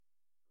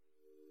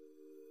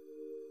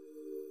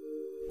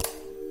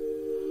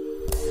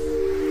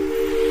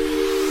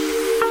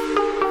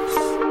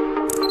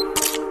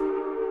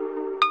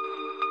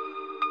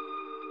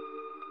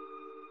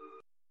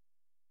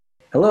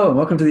Hello, and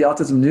welcome to the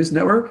Autism News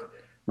Network.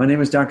 My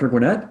name is Dr.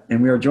 Gwinnett,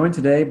 and we are joined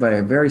today by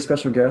a very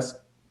special guest,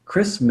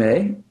 Chris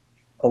Mai,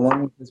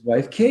 along with his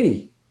wife,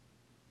 Katie.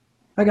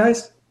 Hi,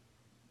 guys.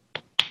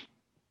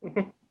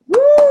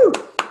 Woo!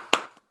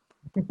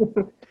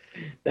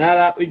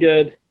 That'll be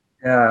good.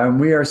 Yeah, and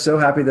we are so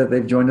happy that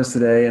they've joined us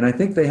today, and I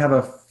think they have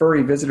a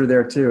furry visitor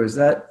there, too. Is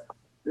that...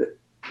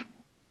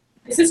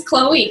 This is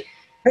Chloe.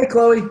 Hey,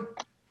 Chloe.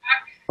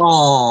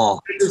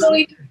 Oh, Hi,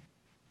 Chloe.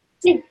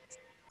 Say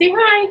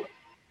hi.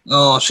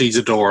 oh, she's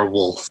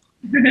adorable.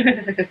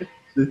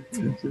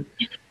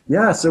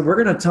 Yeah, so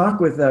we're going to talk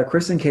with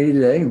Chris and Katie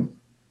today.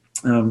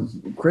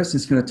 Chris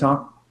is going to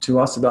talk to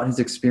us about his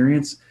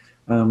experience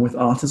with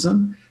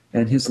autism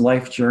and his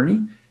life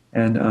journey.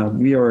 And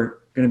we are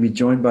going to be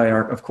joined by,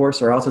 of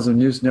course, our Autism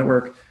News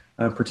Network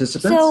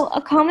participants. So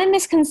a common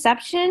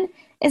misconception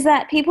is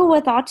that people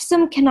with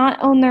autism cannot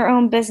own their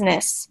own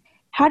business.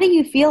 How do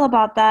you feel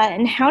about that,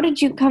 and how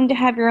did you come to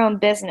have your own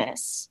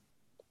business?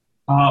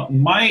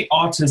 My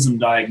autism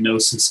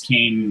diagnosis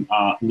came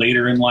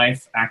later in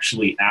life,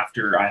 actually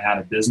after I had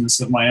a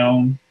business of my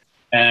own.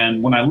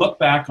 And when I look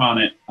back on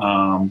it,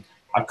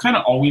 I've kind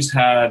of always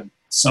had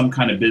some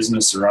kind of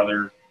business or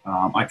other.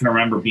 I can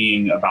remember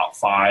being about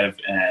 5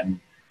 and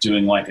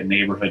doing like a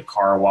neighborhood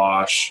car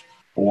wash,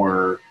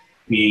 or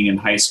being in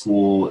high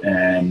school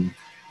and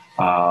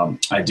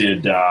I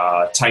did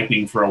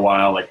typing for a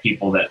while. Like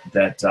people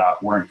that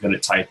weren't good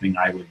at typing,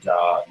 I would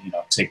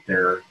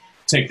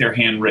take their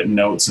handwritten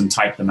notes and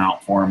type them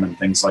out for them and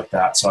things like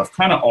that. So I've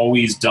kind of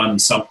always done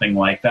something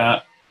like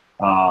that.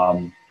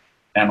 And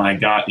I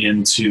got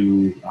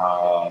into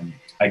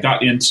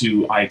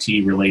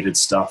IT related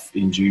stuff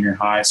in junior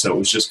high. So it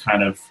was just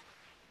kind of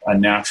a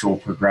natural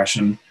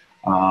progression.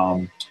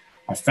 I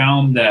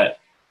found that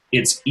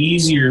it's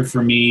easier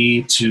for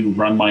me to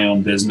run my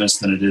own business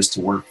than it is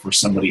to work for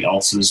somebody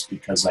else's,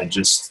 because I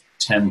just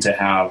tend to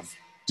have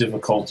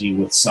difficulty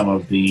with some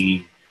of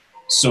the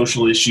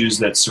social issues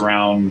that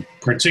surround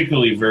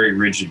particularly very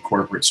rigid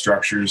corporate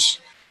structures.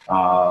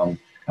 And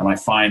I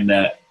find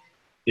that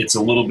it's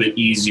a little bit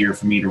easier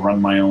for me to run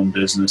my own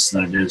business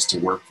than it is to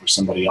work for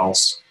somebody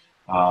else.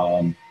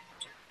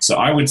 So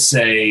I would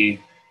say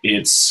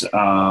it's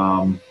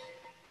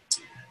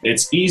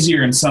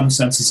easier in some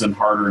senses and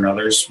harder in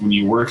others. When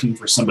you're working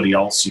for somebody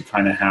else, you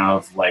kind of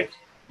have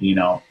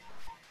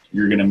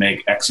you're going to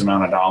make X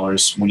amount of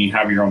dollars. When you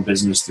have your own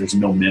business, there's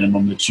no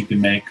minimum that you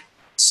can make.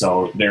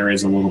 So there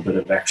is a little bit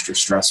of extra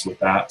stress with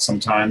that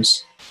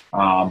sometimes.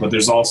 But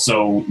there's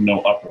also no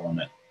upper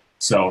limit.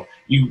 So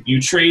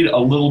you trade a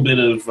little bit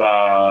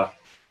of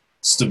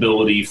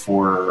stability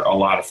for a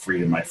lot of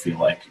freedom, I feel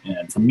like.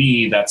 And for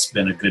me, that's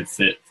been a good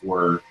fit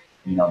for,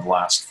 the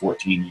last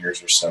 14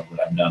 years or so that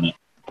I've done it.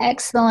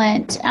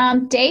 Excellent.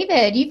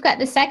 David, you've got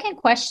the second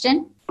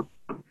question.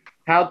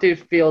 How do you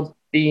feel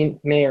being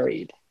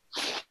married?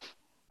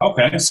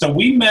 Okay, so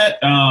we met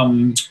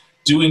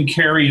doing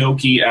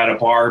karaoke at a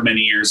bar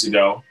many years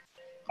ago,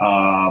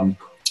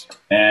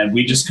 and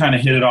we just kind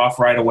of hit it off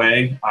right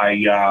away.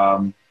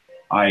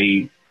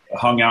 I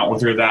hung out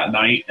with her that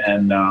night,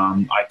 and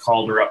I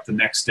called her up the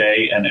next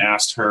day and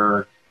asked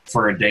her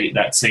for a date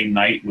that same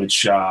night,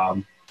 which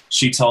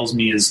she tells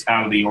me is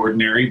out of the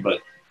ordinary, but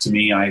to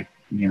me, I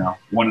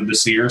wanted to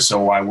see her, so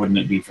why wouldn't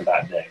it be for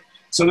that day?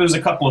 So there's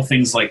a couple of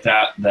things like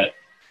that,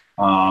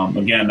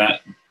 again,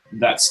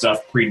 that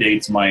stuff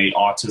predates my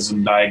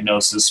autism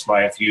diagnosis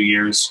by a few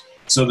years.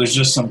 So there's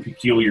just some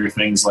peculiar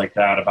things like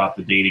that about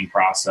the dating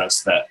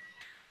process that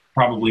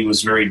probably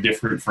was very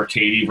different for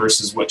Katie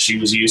versus what she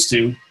was used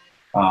to.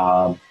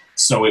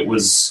 So it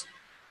was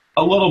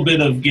a little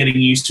bit of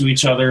getting used to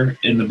each other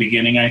in the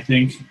beginning, I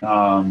think.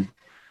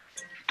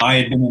 I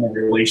had been in a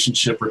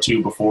relationship or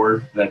two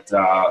before that,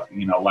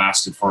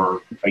 lasted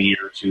for a year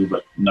or two,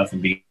 but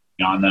nothing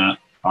beyond that.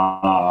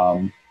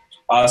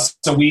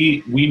 So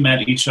we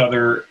met each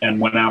other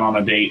and went out on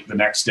a date the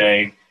next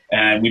day,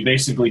 and we've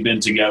basically been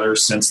together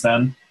since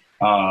then.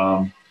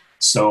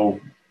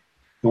 So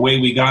the way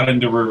we got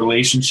into a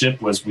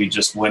relationship was we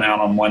just went out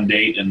on one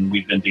date, and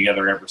we've been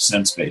together ever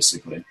since,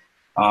 basically.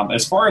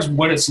 As far as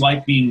what it's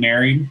like being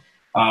married,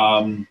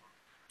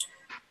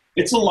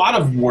 it's a lot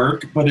of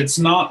work, but it's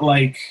not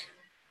like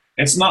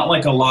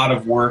a lot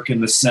of work in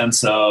the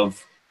sense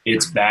of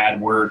it's bad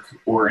work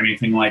or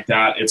anything like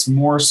that. It's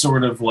more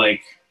sort of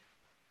like,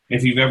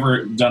 if you've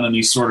ever done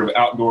any sort of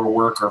outdoor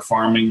work or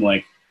farming,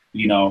 like,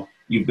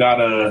 you've got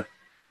to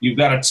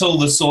till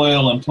the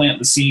soil and plant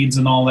the seeds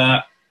and all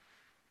that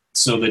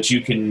so that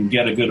you can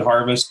get a good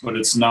harvest, but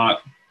it's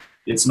not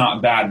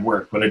bad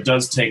work, but it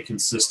does take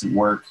consistent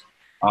work.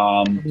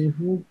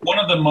 One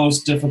of the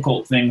most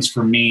difficult things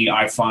for me,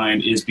 I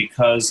find, is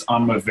because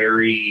I'm a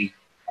very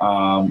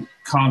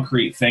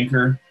concrete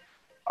thinker,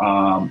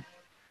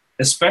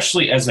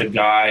 especially as a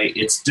guy.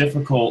 It's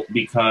difficult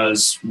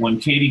because when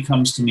Katie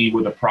comes to me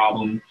with a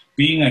problem,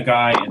 being a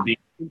guy and being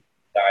a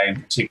guy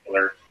in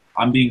particular,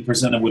 I'm being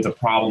presented with a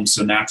problem,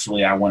 so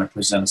naturally I want to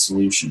present a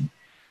solution.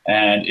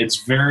 And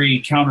it's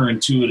very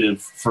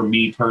counterintuitive for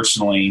me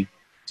personally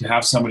to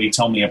have somebody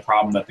tell me a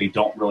problem that they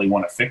don't really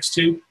want to fix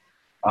to.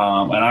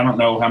 And I don't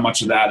know how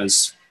much of that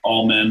is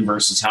all men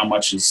versus how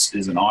much is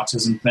an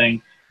autism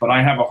thing. But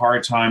I have a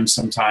hard time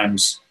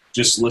sometimes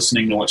just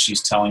listening to what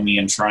she's telling me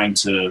and trying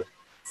to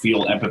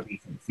feel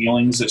empathy for the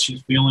feelings that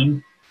she's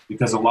feeling.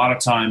 Because a lot of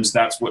times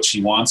that's what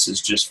she wants, is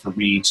just for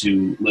me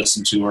to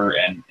listen to her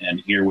and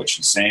hear what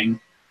she's saying.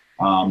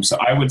 So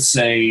I would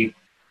say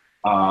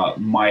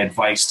my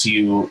advice to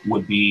you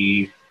would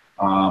be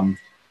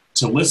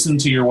to listen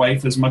to your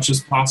wife as much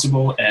as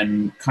possible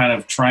and kind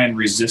of try and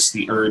resist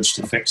the urge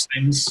to fix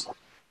things.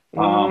 I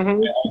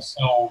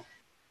also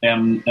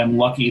am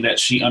lucky that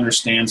she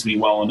understands me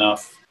well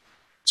enough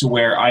to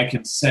where I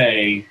can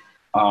say,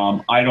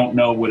 I don't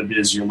know what it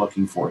is you're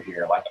looking for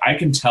here. Like, I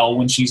can tell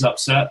when she's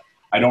upset.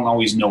 I don't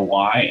always know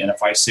why. And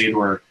if I say to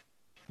her,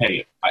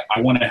 hey,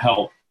 I want to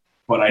help,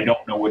 but I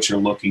don't know what you're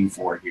looking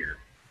for here.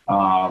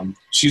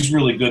 She's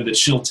really good that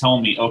she'll tell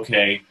me,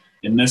 okay,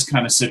 in this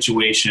kind of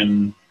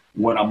situation,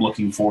 what I'm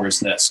looking for is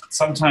this.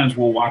 Sometimes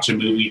we'll watch a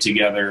movie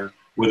together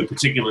with a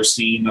particular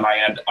scene that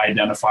I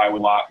identify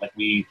with a lot. Like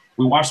we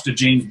watched a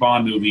James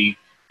Bond movie,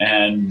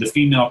 and the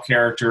female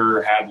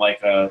character had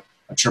like a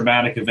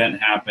traumatic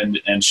event happened,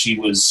 and she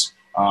was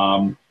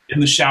in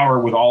the shower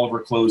with all of her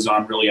clothes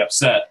on, really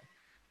upset.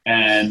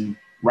 And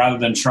rather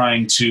than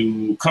trying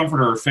to comfort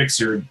her or fix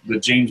her, the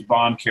James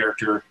Bond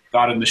character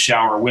got in the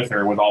shower with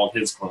her with all of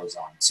his clothes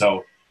on.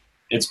 So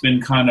it's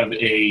been kind of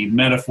a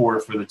metaphor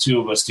for the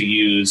two of us to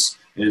use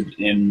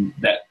in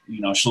that,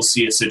 she'll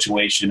see a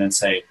situation and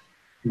say,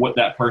 what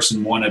that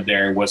person wanted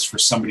there was for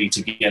somebody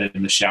to get it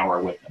in the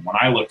shower with them. When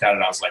I looked at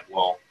it, I was like,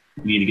 well,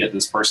 we need to get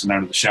this person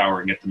out of the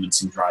shower and get them in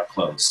some dry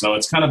clothes. So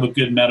it's kind of a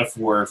good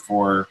metaphor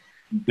for,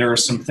 there are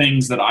some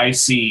things that I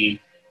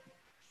see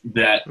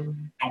that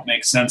don't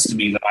make sense to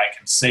me that I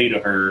can say to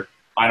her,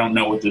 I don't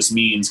know what this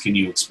means. Can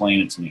you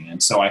explain it to me?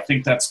 And so I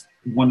think that's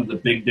one of the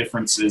big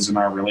differences in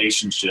our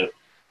relationship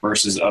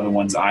versus other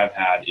ones I've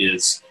had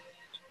is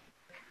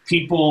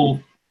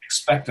people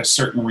expect a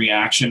certain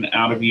reaction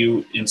out of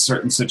you in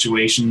certain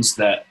situations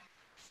that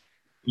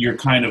you're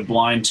kind of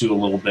blind to a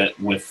little bit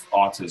with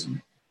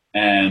autism.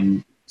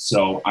 And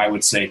so I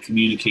would say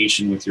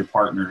communication with your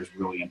partner is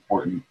really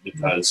important,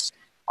 because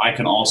I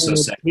can also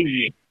say,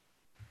 hey,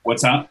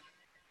 what's that?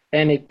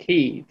 And a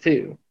key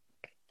too.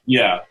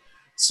 Yeah.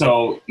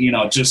 So,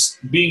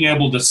 just being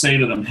able to say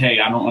to them, hey,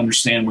 I don't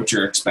understand what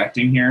you're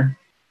expecting here.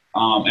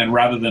 And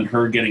rather than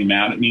her getting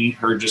mad at me,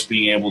 her just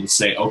being able to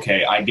say,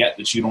 okay, I get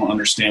that you don't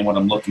understand what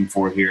I'm looking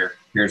for here.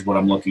 Here's what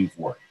I'm looking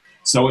for.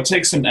 So it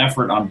takes some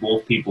effort on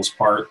both people's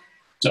part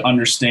to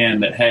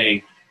understand that,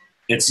 hey,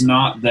 it's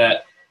not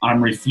that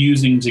I'm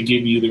refusing to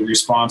give you the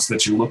response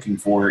that you're looking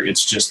for.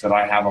 It's just that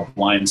I have a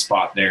blind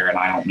spot there and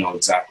I don't know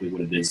exactly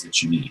what it is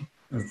that you need.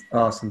 That's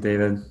awesome,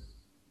 David.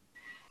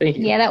 Thank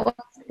you. Yeah, that was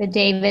good,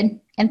 David.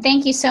 And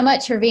thank you so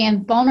much for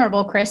being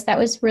vulnerable, Chris. That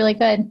was really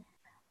good.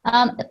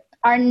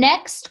 Our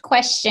next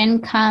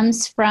question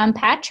comes from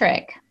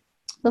Patrick.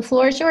 The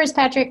floor is yours,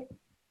 Patrick.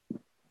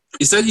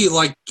 You said you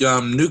like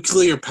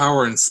nuclear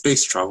power and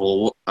space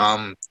travel.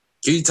 Can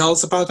you tell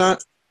us about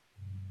that?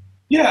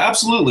 Yeah,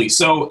 absolutely.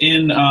 So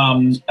in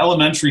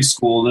elementary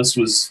school, this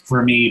was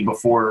for me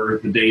before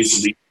the days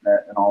of the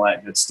internet and all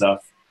that good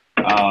stuff.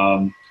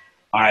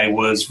 I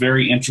was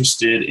very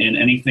interested in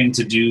anything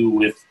to do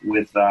with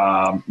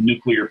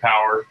nuclear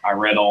power. I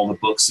read all the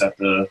books at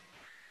the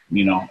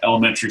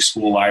elementary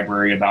school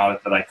library about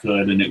it that I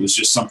could, and it was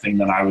just something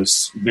that I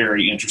was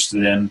very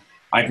interested in.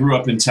 I grew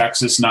up in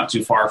Texas, not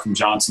too far from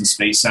Johnson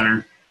Space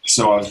Center,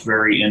 so I was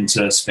very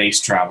into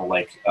space travel.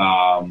 Like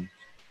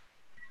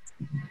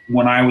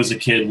when I was a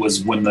kid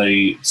was when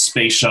the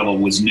space shuttle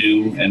was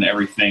new and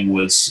everything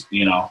was,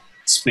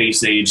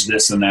 space age,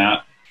 this and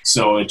that.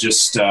 So it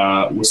just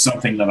was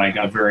something that I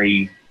got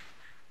very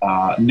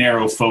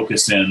narrow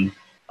focus in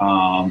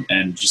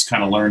and just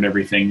kind of learned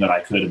everything that I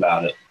could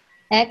about it.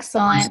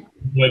 Excellent. I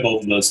enjoy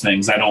both of those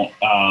things. I don't,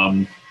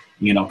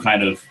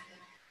 kind of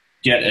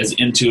get as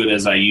into it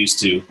as I used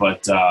to.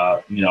 But,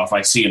 if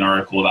I see an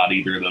article about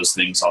either of those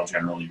things, I'll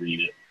generally read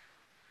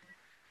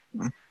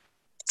it.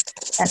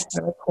 That's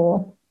really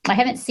cool. I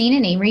haven't seen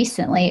any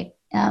recently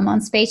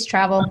on space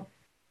travel.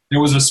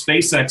 There was a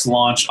SpaceX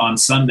launch on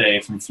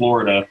Sunday from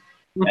Florida.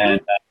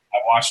 And I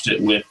watched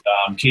it with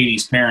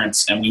Katie's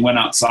parents, and we went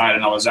outside,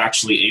 and I was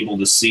actually able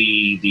to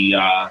see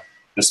the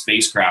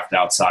spacecraft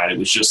outside. It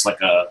was just like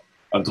a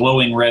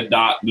glowing red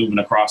dot moving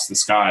across the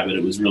sky, but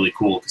it was really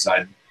cool because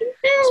I'd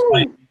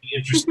been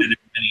interested in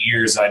many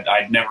years.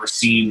 I'd never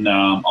seen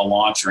a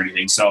launch or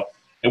anything, so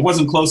it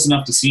wasn't close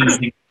enough to see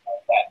anything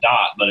like that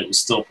dot, but it was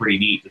still pretty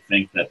neat to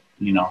think that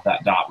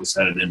that dot was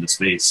headed into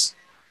space.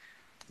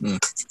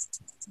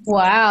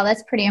 Wow,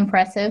 that's pretty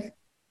impressive. It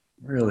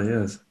really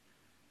is.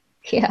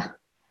 Yeah.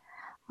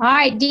 All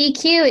right,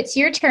 DQ, it's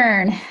your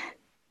turn.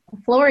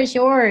 The floor is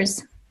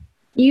yours.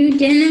 You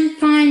didn't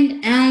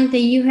find out that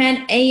you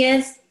had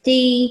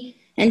ASD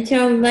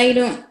until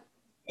later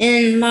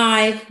in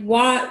life.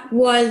 What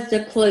was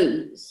the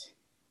clues?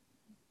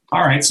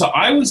 All right, so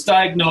I was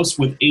diagnosed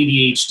with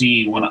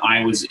ADHD when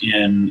I was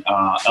in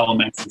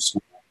elementary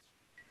school.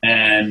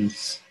 And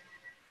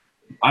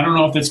I don't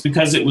know if it's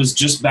because it was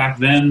just back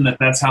then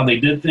that's how they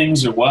did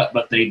things or what,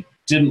 but they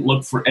didn't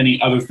look for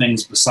any other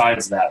things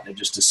besides that. They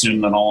just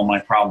assumed that all of my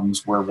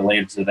problems were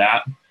related to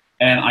that.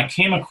 And I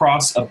came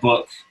across a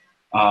book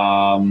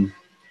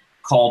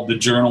called The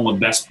Journal of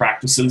Best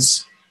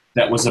Practices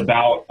that was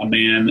about a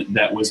man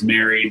that was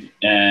married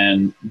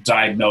and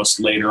diagnosed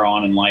later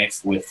on in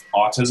life with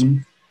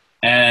autism.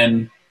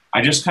 And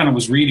I just kind of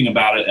was reading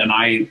about it. And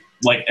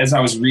as I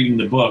was reading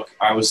the book,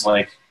 I was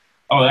like,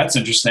 oh, that's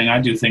interesting.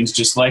 I do things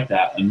just like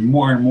that. And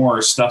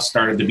more stuff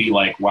started to be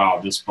like, wow,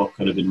 this book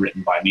could have been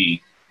written by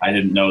me. I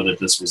didn't know that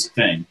this was a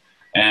thing.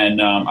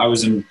 And I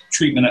was in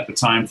treatment at the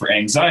time for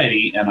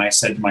anxiety. And I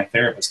said to my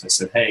therapist, I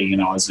said, hey,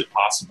 is it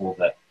possible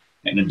that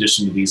in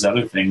addition to these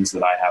other things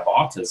that I have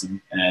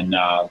autism? And,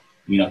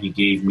 he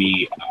gave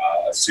me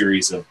a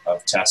series of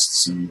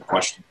tests and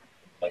questions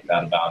like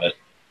that about it.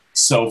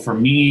 So for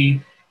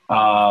me,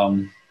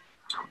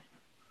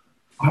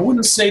 I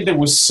wouldn't say there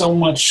was so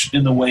much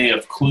in the way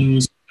of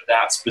clues for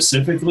that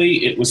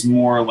specifically. It was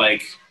more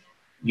like,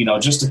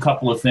 just a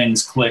couple of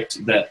things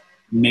clicked that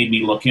made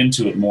me look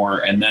into it more.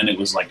 And then it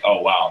was like,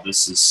 oh, wow,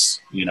 this is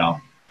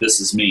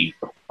me.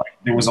 Like,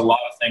 there was a lot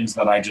of things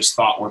that I just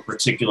thought were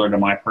particular to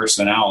my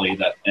personality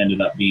that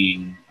ended up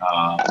being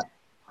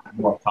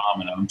more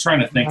common. I'm trying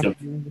to think of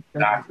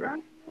exactly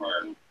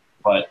where,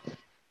 but,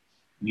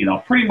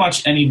 pretty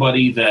much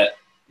anybody that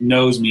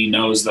knows me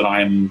knows that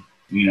I'm,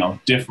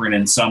 different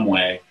in some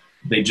way.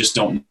 They just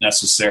don't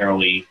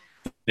necessarily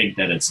think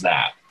that it's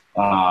that.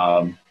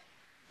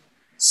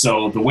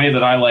 So the way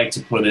that I like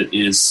to put it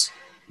is,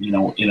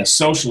 in a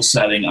social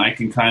setting, I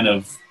can kind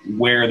of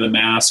wear the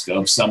mask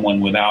of someone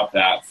without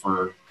that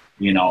for,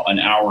 an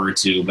hour or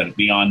two. But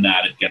beyond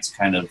that, it gets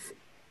kind of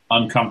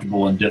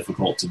uncomfortable and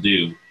difficult to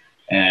do.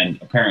 And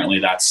apparently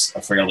that's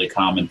a fairly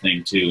common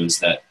thing too, is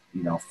that,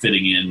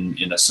 fitting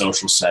in a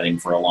social setting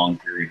for a long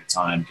period of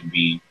time can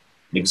be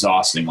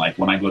exhausting. Like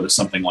when I go to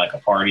something like a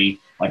party,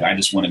 like I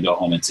just want to go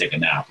home and take a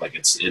nap. Like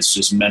it's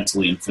just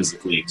mentally and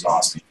physically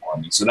exhausting for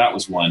me. So that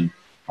was one.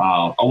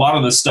 A lot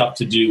of the stuff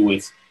to do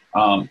with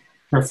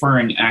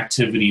preferring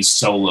activities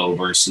solo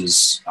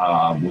versus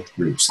with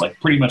groups. Like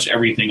pretty much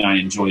everything I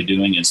enjoy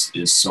doing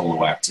is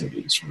solo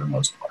activities for the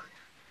most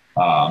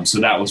part. So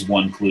that was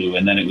one clue.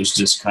 And then it was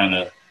just kind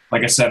of,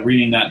 like I said,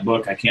 reading that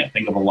book, I can't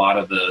think of a lot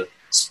of the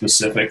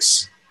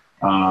specifics,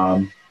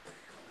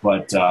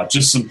 but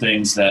just some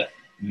things that,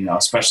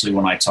 especially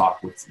when I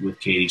talk with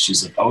Katie,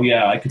 she's like, oh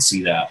yeah, I could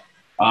see that.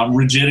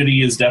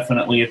 Rigidity is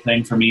definitely a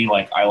thing for me.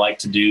 Like I like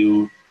to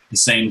do the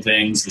same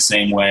things the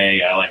same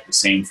way. I like the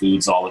same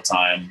foods all the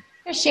time.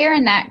 For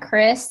sharing that,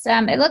 Chris.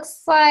 It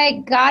looks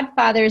like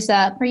Godfather's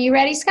up. Are you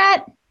ready,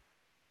 Scott?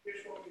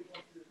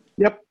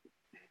 Yep.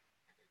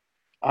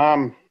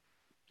 Hang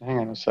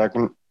on a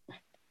second.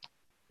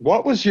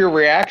 What was your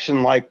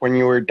reaction like when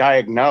you were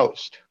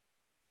diagnosed?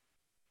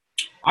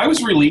 I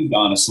was relieved,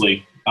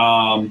 honestly.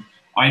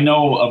 I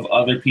know of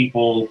other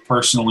people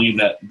personally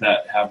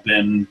that have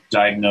been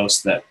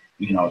diagnosed that,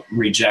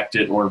 reject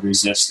it or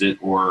resist it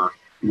or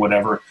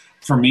whatever.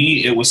 For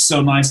me, it was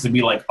so nice to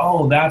be like,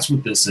 oh, that's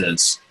what this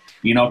is.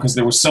 Because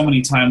there were so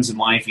many times in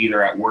life,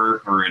 either at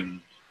work or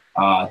in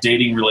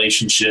dating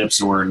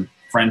relationships or in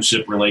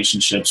friendship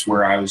relationships,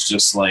 where I was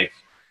just like,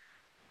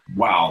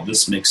 wow,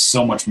 this makes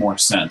so much more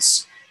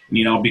sense.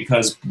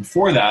 Because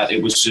before that,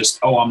 it was just,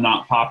 oh, I'm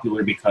not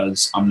popular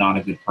because I'm not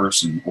a good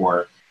person,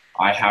 or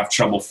I have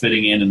trouble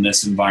fitting in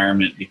this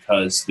environment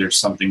because there's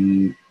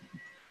something,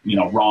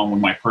 wrong with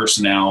my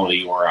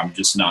personality, or I'm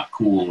just not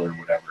cool or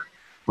whatever.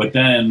 But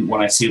then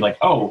when I see like,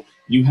 oh,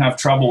 you have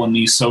trouble in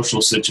these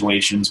social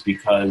situations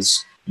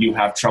because you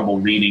have trouble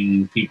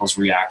reading people's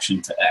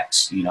reaction to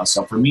X,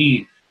 So for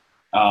me,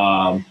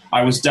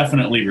 I was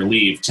definitely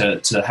relieved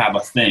to have a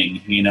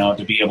thing,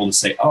 to be able to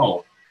say,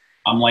 oh,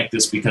 I'm like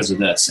this because of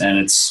this. And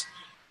it's,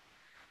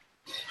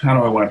 how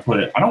do I want to put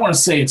it? I don't want to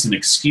say it's an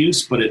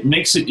excuse, but it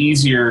makes it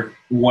easier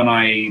when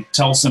I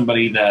tell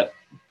somebody that,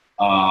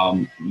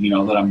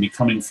 that I'm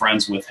becoming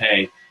friends with,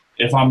 hey,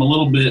 if I'm a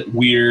little bit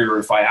weird or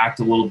if I act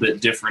a little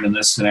bit different in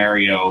this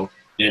scenario,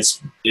 it's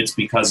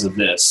because of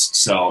this.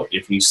 So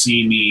if you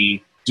see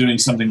me doing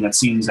something that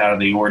seems out of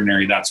the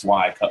ordinary, that's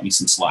why. Cut me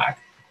some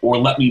slack. Or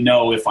let me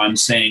know if I'm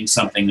saying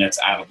something that's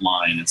out of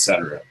line,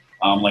 etc.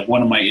 Like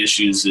one of my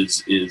issues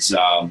is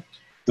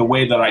the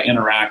way that I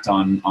interact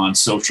on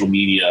social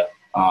media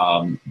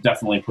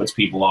definitely puts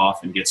people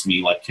off and gets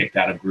me like kicked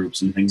out of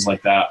groups and things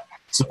like that.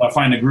 So if I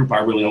find a group I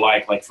really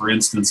like for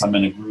instance, I'm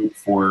in a group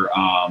for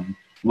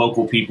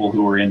local people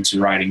who are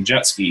into riding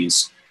jet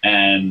skis,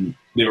 and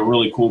they're a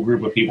really cool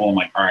group of people. I'm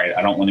like, all right,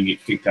 I don't want to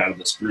get kicked out of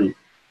this group.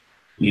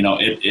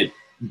 It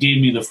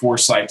gave me the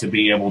foresight to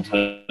be able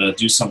to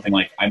do something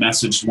like, I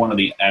messaged one of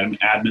the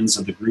admins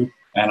of the group,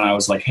 and I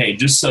was like, hey,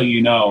 just so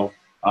you know,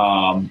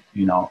 I'm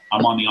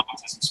on the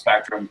autism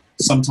spectrum.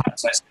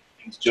 Sometimes I say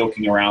things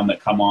joking around that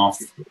come off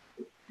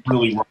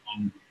really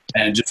wrong,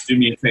 and just do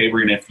me a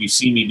favor. And if you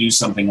see me do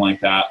something like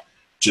that,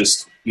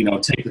 just,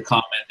 take the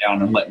comment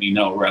down and let me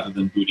know rather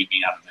than booting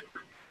me out of the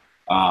group.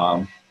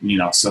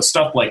 So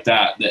stuff like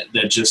that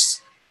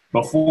just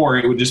Before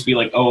it would just be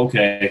like, oh,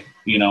 okay,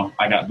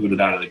 I got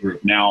booted out of the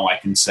group. Now I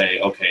can say,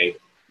 okay,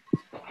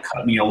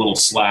 cut me a little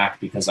slack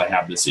because I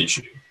have this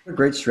issue. A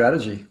great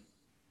strategy.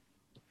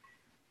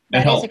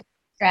 That is a great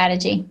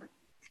strategy.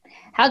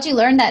 How'd you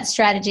learn that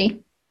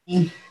strategy?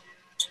 I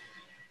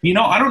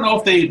don't know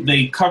if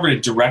they covered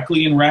it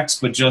directly in Rex,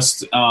 but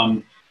just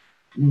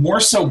more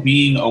so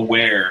being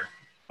aware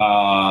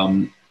about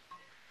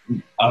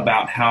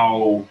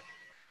how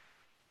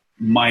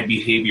my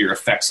behavior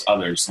affects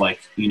others.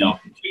 Like,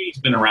 Katie's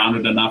been around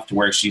it enough to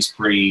where she's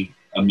pretty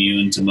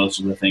immune to most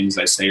of the things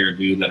I say or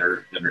do that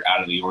are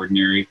out of the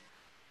ordinary.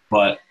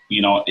 But,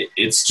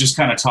 it's just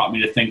kind of taught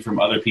me to think from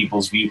other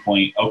people's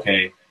viewpoint.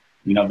 Okay,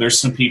 there's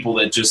some people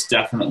that just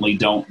definitely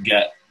don't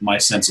get my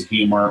sense of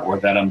humor, or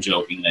that I'm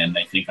joking and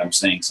they think I'm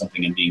saying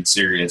something and being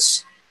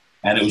serious.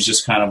 And it was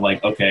just kind of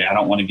like, okay, I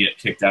don't want to get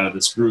kicked out of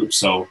this group.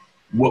 So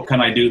what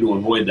can I do to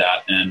avoid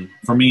that? And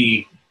for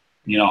me,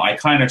 I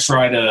kind of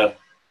try to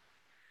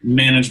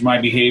manage my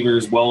behavior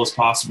as well as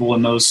possible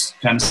in those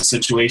kinds of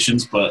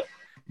situations, but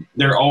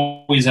there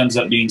always ends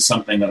up being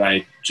something that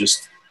I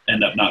just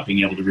end up not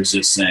being able to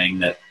resist saying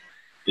that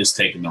is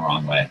taken the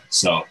wrong way.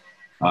 So,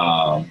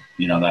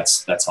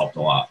 that's helped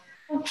a lot.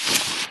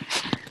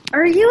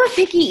 Are you a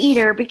picky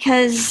eater?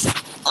 Because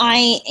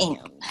I am.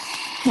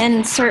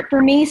 And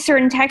for me,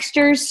 certain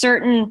textures,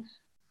 certain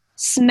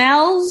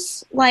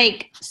smells,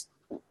 like,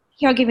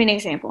 here, I'll give you an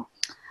example.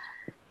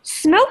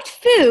 Smoked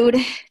food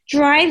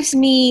drives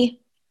me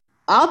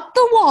up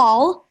the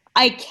wall.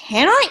 I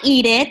cannot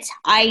eat it.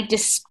 I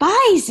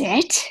despise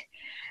it.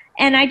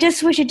 And I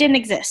just wish it didn't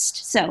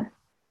exist. So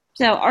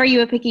are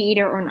you a picky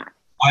eater or not?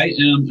 I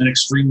am an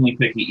extremely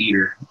picky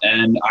eater,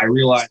 and I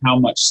realize how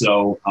much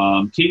so.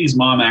 Katie's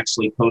mom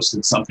actually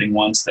posted something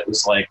once that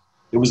was like,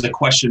 it was a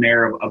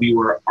questionnaire of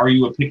are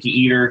you a picky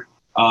eater?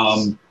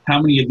 How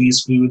many of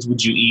these foods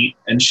would you eat?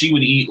 And she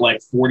would eat like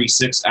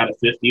 46 out of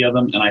 50 of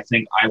them, and I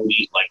think I would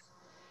eat like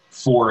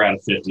 4 out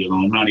of 50 of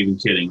them. I'm not even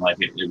kidding. Like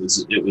it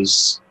was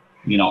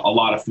a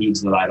lot of foods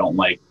that I don't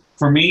like.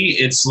 For me,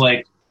 it's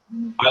like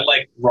I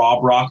like raw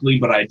broccoli,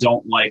 but I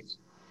don't like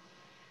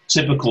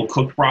typical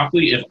cooked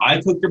broccoli. If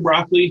I cook the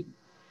broccoli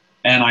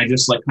and I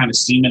just like kind of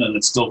steam it and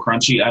it's still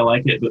crunchy, I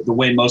like it. But the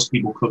way most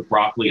people cook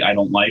broccoli, I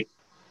don't like.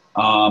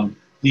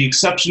 The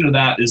exception to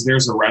that is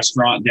there's a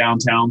restaurant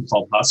downtown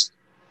called Husk.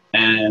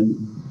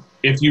 And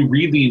if you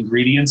read the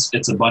ingredients,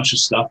 it's a bunch of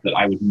stuff that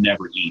I would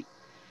never eat.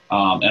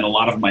 And a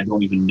lot of them I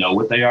don't even know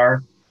what they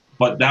are.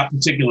 But that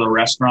particular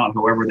restaurant,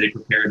 however they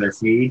prepare their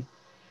food,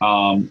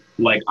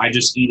 I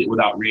just eat it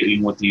without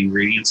reading what the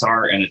ingredients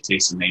are, and it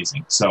tastes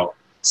amazing. So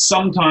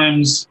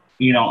sometimes,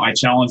 I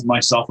challenge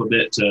myself a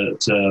bit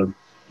to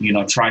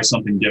try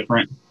something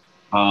different.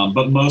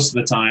 But most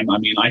of the time,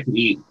 I could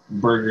eat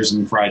burgers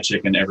and fried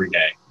chicken every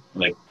day,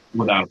 like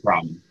without a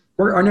problem.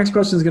 Our next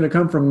question is going to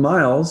come from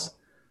Miles.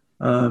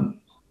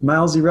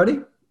 Miles, you ready?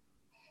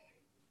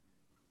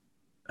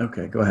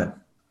 Okay, go ahead.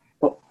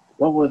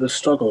 What were the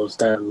struggles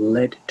that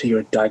led to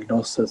your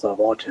diagnosis of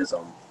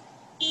autism?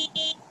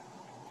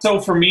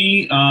 So for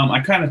me, I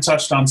kind of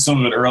touched on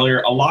some of it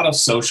earlier. A lot of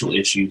social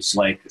issues,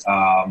 like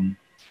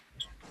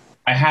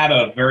I had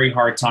a very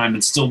hard time,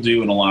 and still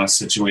do in a lot of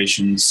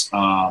situations,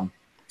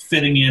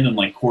 fitting in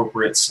like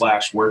corporate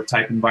 / work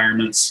type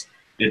environments.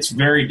 It's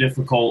very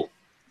difficult,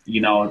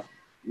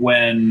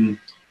 when,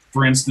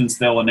 for instance,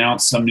 they'll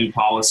announce some new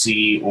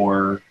policy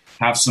or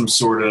have some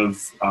sort of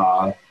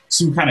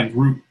some kind of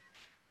group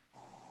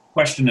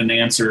question and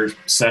answer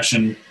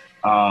session.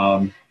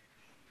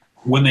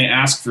 When they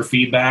ask for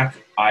feedback,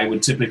 I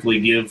would typically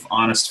give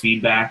honest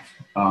feedback.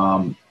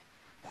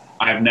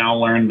 I've now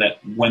learned that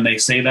when they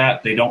say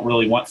that, they don't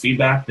really want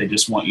feedback. They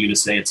just want you to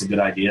say it's a good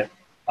idea.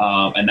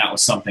 And that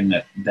was something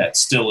that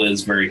still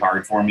is very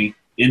hard for me.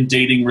 In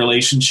dating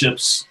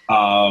relationships,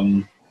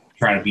 trying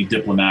to be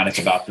diplomatic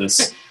about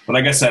this, but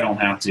I guess I don't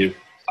have to.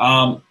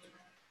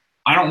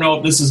 I don't know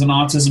if this is an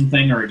autism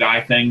thing or a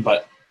guy thing,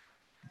 but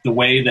the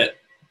way that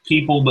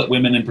people, but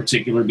women in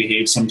particular,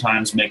 behave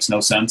sometimes makes no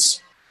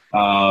sense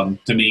to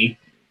me.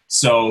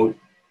 So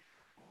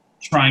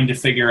trying to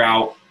figure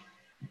out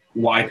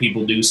why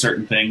people do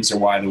certain things or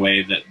why the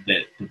way that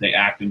they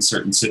act in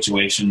certain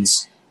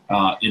situations,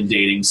 in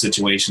dating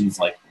situations,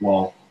 like,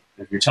 well,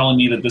 if you're telling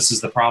me that this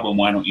is the problem,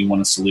 why don't you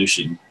want a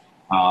solution?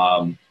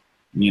 Or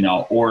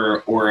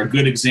a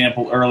good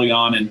example early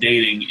on in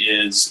dating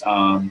is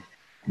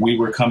we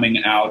were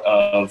coming out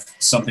of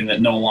something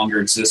that no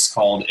longer exists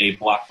called a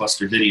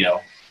Blockbuster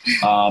Video.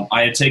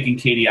 I had taken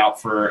Katie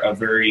out for a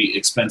very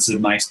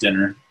expensive, nice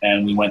dinner,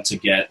 and we went to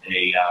get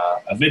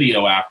a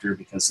video after,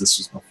 because this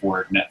was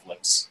before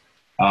Netflix.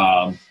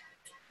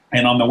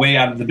 And on the way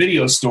out of the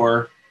video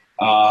store,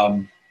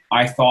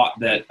 I thought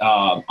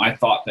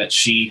that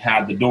she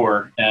had the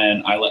door,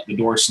 and I let the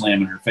door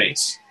slam in her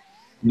face.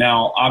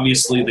 Now,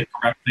 obviously, the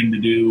correct thing to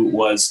do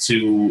was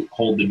to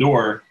hold the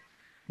door,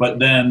 but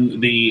then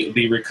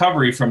the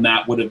recovery from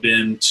that would have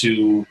been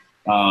to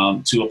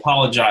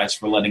apologize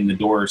for letting the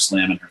door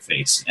slam in her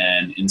face.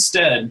 And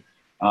instead,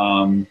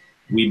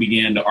 we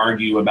began to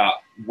argue about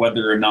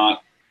whether or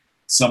not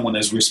someone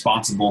is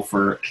responsible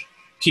for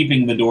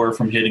keeping the door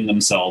from hitting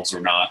themselves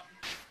or not.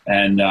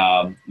 And,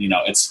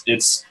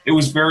 it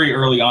was very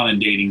early on in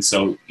dating.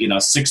 So,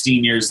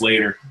 16 years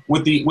later,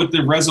 what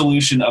the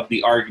resolution of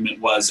the argument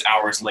was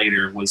hours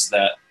later was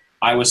that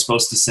I was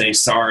supposed to say,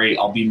 sorry,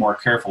 I'll be more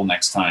careful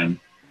next time.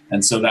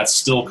 And so that's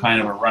still kind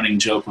of a running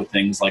joke with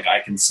things. Like I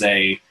can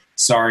say,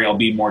 sorry, I'll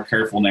be more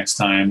careful next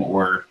time.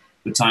 Or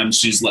the time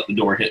she's let the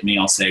door hit me,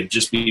 I'll say,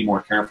 just be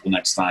more careful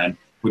next time.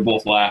 We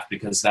both laugh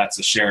because that's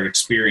a shared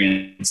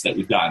experience that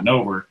we've gotten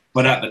over.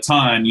 But at the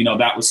time,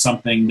 that was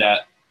something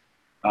that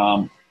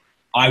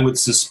I would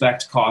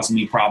suspect caused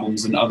me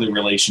problems in other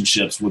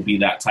relationships, would be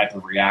that type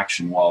of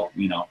reaction. Well,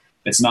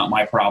 it's not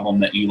my problem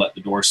that you let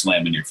the door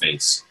slam in your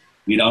face.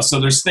 So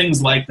there's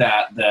things like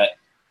that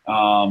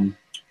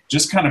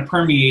just kind of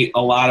permeate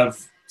a lot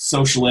of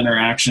social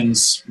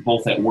interactions,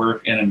 both at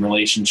work and in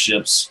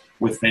relationships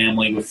with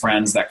family, with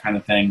friends, that kind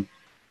of thing,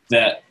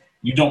 that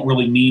you don't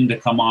really mean to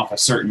come off a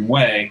certain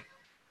way,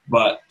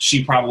 but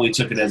she probably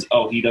took it as,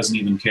 oh, he doesn't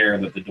even care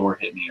that the door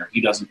hit me, or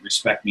he doesn't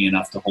respect me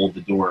enough to hold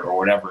the door, or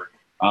whatever.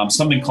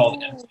 Something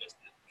called implicit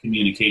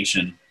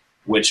communication,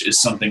 which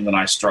is something that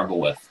I struggle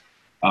with.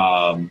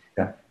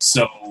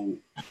 So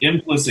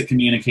implicit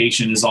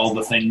communication is all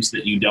the things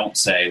that you don't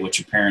say, which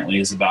apparently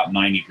is about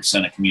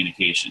 90% of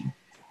communication.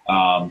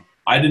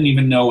 I didn't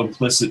even know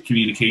implicit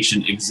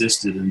communication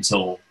existed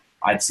until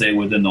I'd say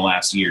within the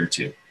last year or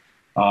two.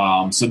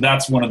 So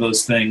that's one of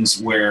those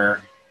things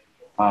where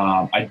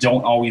I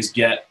don't always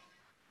get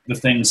the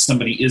things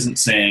somebody isn't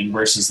saying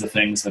versus the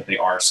things that they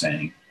are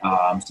saying.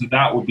 So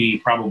that would be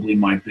probably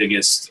my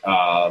biggest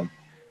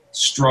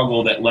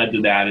struggle that led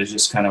to that, is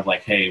just kind of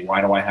like, hey, why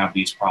do I have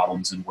these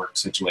problems in work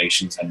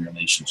situations and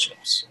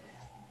relationships?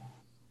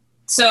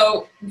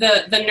 So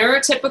the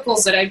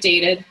neurotypicals that I've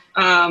dated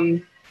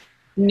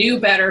knew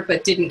better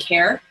but didn't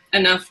care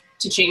enough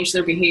to change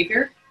their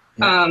behavior.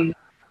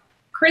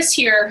 Chris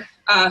here,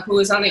 who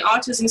is on the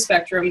autism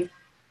spectrum,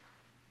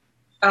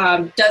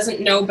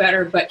 doesn't know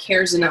better but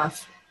cares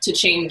enough to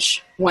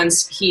change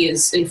once he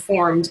is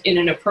informed in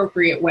an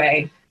appropriate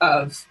way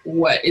of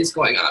what is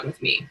going on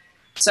with me.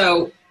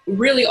 So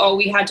really all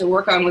we had to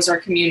work on was our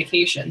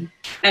communication.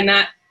 And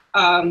that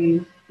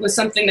was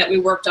something that we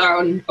worked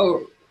on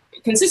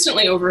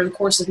consistently over the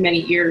course of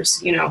many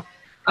years.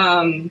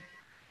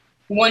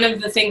 One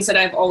of the things that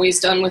I've always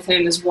done with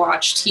him is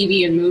watch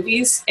TV and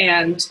movies.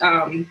 And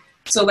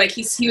so like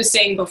he was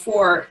saying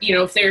before,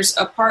 if there's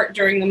a part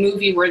during the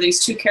movie where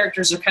these two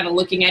characters are kind of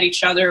looking at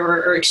each other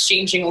or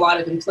exchanging a lot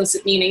of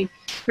implicit meaning,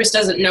 Chris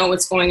doesn't know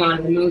what's going on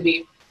in the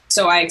movie.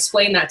 So I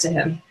explain that to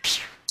him.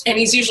 And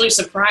he's usually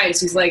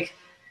surprised. He's like,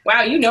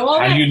 wow, you know all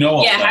that? How do you know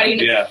all that? that? How do you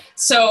know? Yeah.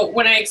 So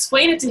when I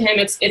explain it to him,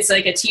 it's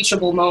like a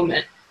teachable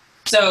moment.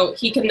 So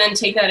he can then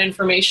take that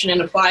information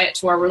and apply it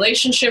to our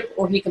relationship,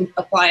 or he can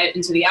apply it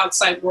into the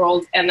outside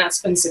world, and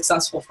that's been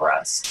successful for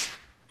us.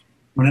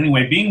 But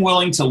anyway, being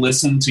willing to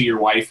listen to your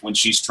wife when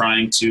she's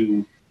trying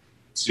to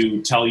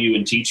tell you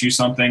and teach you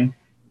something.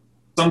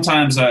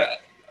 Sometimes the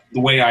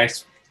way I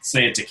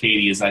say it to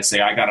Katie is I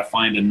say, I got to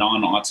find a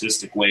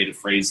non-autistic way to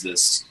phrase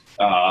this,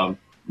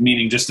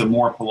 meaning just a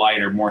more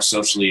polite or more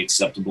socially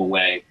acceptable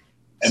way.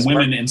 And Smart.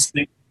 Women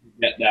instinctively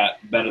get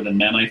that better than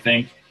men, I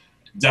think.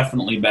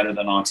 Definitely better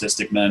than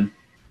autistic men.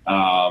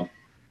 And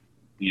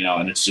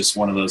it's just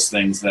one of those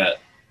things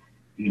that,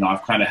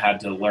 I've kind of had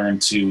to learn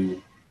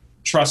to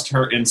trust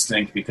her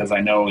instinct, because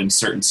I know in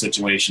certain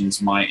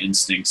situations my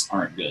instincts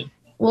aren't good.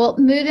 Well,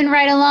 moving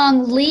right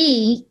along,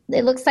 Lee,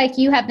 it looks like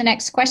you have the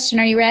next question.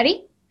 Are you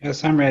ready?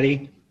 Yes, I'm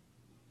ready.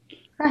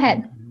 Go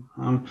ahead.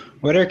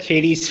 What are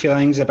Katie's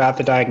feelings about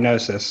the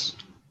diagnosis?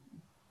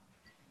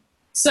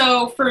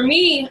 So for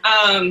me,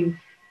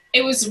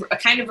 it was a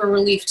kind of a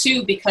relief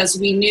too, because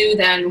we knew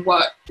then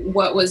what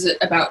was it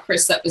about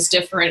Chris that was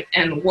different,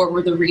 and what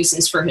were the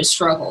reasons for his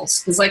struggles.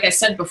 Because like I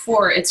said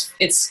before,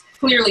 it's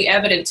clearly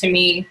evident to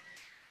me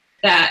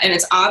that, and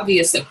it's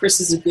obvious that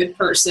Chris is a good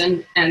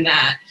person and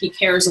that he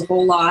cares a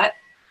whole lot,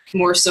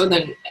 more so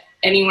than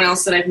anyone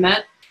else that I've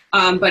met.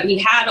 But he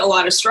had a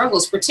lot of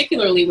struggles,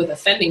 particularly with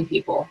offending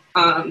people,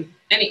 and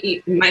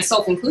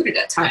myself included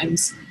at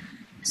times.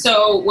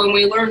 So when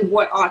we learned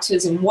what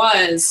autism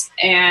was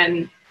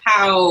and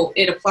how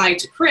it applied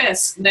to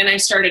Chris, then I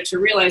started to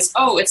realize,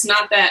 it's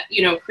not that,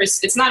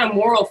 Chris, it's not a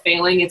moral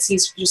failing. He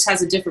just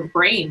has a different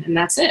brain, and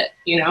that's it.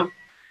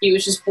 He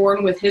was just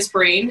born with his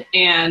brain,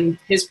 and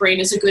his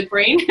brain is a good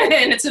brain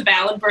and it's a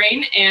valid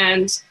brain.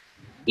 And,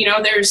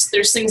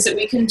 there's things that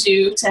we can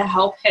do to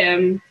help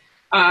him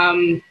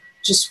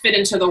just fit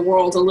into the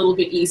world a little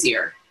bit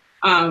easier.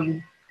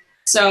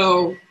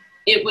 So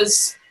it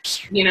was,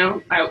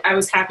 I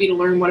was happy to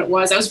learn what it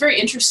was. I was very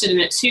interested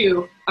in it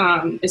too.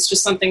 It's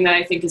just something that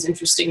I think is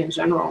interesting in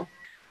general.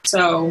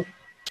 So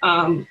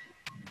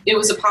it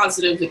was a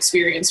positive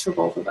experience for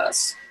both of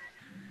us.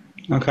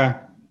 Okay.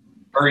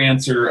 Her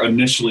answer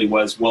initially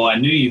was, well, I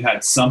knew you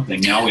had something.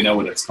 Now we know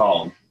what it's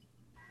called.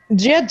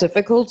 Did you have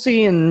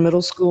difficulty in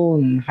middle school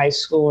and high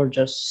school, or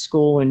just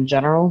school in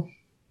general?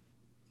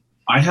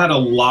 I had a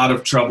lot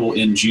of trouble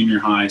in junior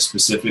high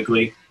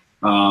specifically.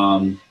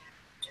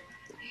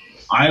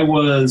 I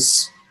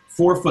was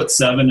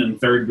 4'7" in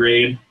third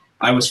grade.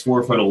 I was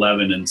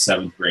 4'11" in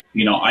seventh grade.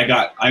 You know, I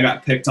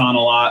got picked on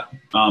a lot,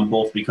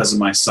 both because of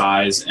my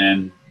size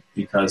and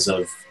because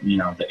of, you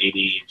know, the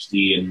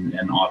ADHD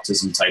and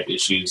autism type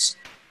issues.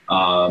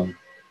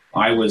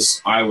 I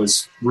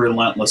was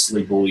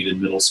relentlessly bullied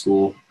in middle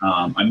school.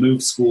 I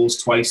moved schools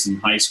twice in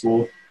high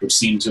school, which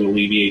seemed to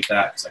alleviate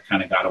that because I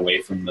kind of got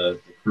away from the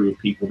crew of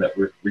people that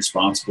were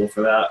responsible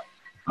for that.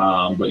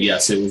 But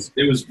yes,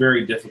 it was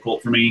very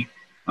difficult for me.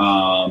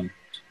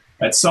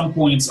 At some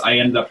points, I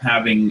ended up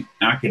having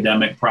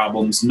academic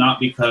problems,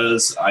 not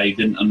because I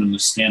didn't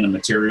understand the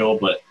material,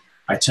 but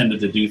I tended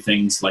to do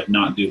things like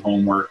not do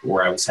homework,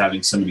 or I was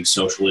having so many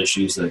social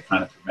issues that it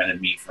kind of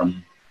prevented me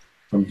from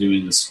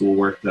doing the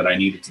schoolwork that I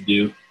needed to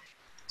do.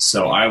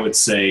 So I would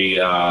say,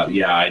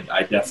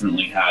 I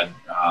definitely had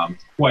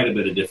quite a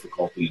bit of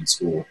difficulty in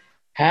school.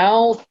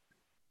 How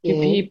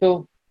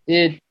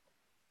did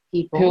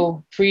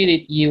people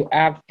treated you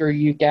after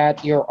you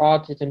got your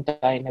autism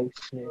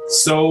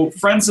diagnosis? So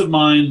friends of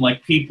mine,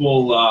 like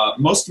people,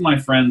 most of my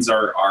friends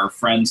are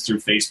friends through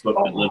Facebook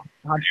that live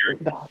in the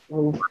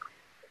area.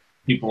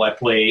 People I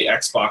play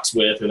Xbox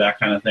with or that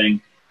kind of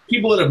thing.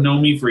 People that have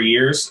known me for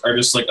years are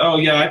just like, oh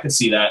yeah, I could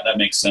see that. That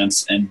makes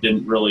sense, and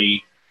didn't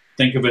really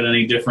think of it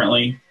any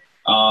differently.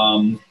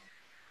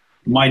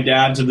 My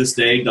dad to this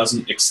day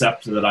doesn't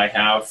accept that I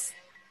have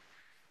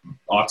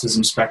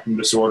autism spectrum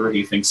disorder.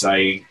 He thinks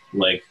I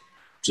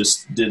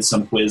just did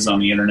some quiz on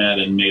the internet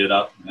and made it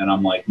up. And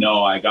I'm like,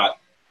 no, I got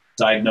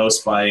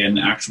diagnosed by an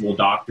actual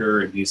doctor.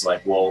 And he's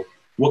like, well,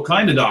 what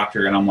kind of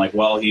doctor? And I'm like,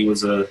 well, he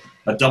was a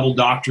double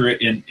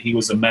doctorate, and he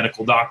was a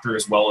medical doctor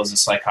as well as a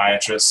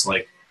psychiatrist.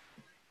 Like,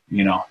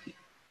 you know,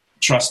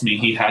 trust me,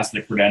 he has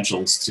the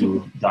credentials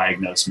to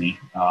diagnose me.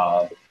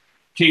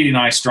 Katie and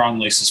I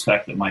strongly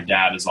suspect that my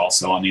dad is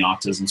also on the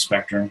autism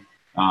spectrum,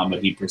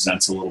 but he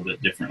presents a little bit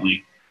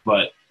differently.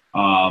 But,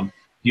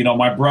 you know,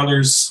 my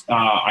brothers,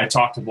 I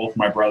talk to both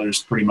my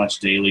brothers pretty much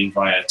daily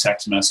via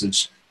text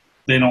message.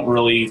 They don't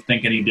really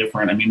think any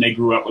different. I mean, they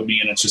grew up with me,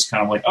 and it's just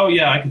kind of like, oh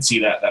yeah, I can see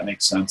that. That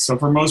makes sense. So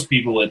for most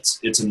people,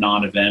 it's a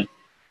non-event.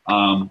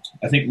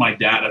 I think my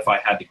dad, if I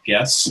had to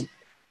guess,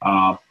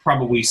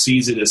 probably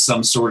sees it as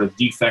some sort of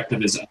defect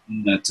of his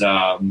own, that,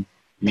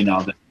 you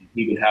know, that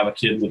he would have a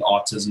kid with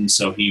autism.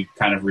 So he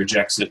kind of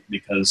rejects it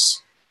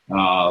because,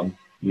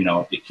 you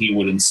know, he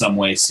would in some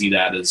way see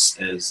that as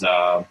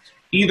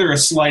either a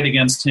slight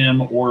against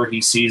him, or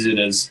he sees it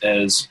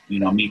as, you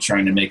know, me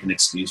trying to make an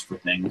excuse for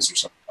things or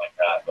something like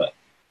that.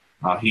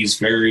 But he's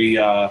very,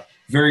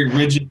 very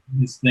rigid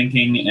in his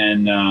thinking,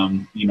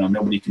 and, you know,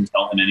 nobody can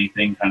tell him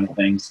anything kind of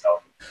thing.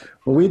 So.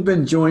 Well, we've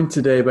been joined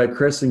today by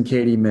Chris and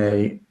Katie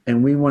Mai,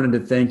 and we wanted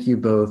to thank you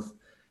both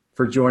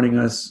for joining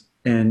us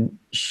and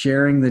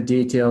sharing the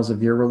details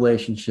of your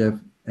relationship.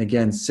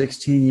 Again,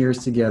 16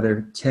 years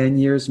together, 10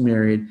 years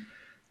married,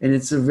 and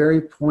it's a very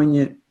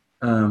poignant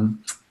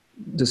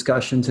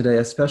discussion today,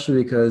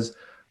 especially because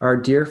our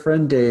dear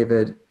friend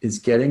David is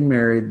getting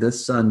married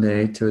this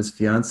Sunday to his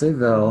fiancée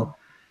Vel,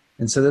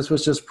 and so this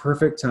was just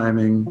perfect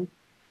timing,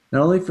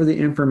 not only for the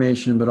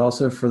information, but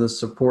also for the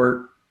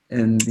support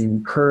and the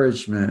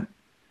encouragement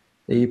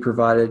that you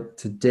provided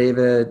to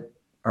David,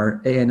 our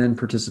ANN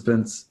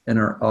participants, and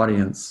our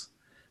audience.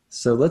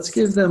 So let's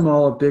give them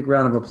all a big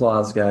round of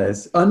applause,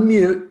 guys.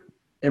 Unmute,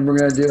 and we're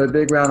going to do a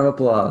big round of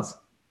applause.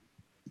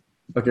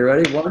 Okay,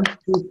 ready? 1,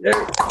 2,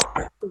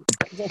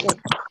 3.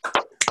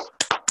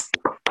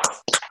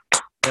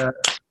 Yeah,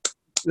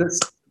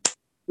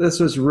 this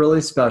was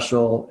really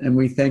special, and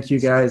we thank you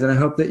guys. And I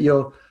hope that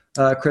you'll,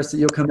 Chris, that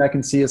you'll come back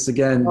and see us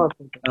again,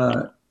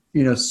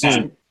 you know,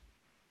 soon.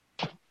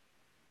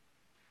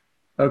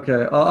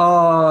 Okay.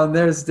 Oh, and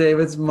there's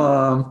David's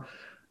mom,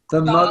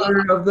 the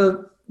mother of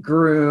the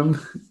groom.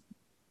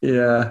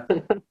 Yeah.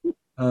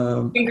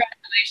 Congratulations,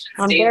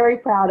 I'm David. very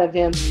proud of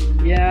him.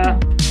 Yeah.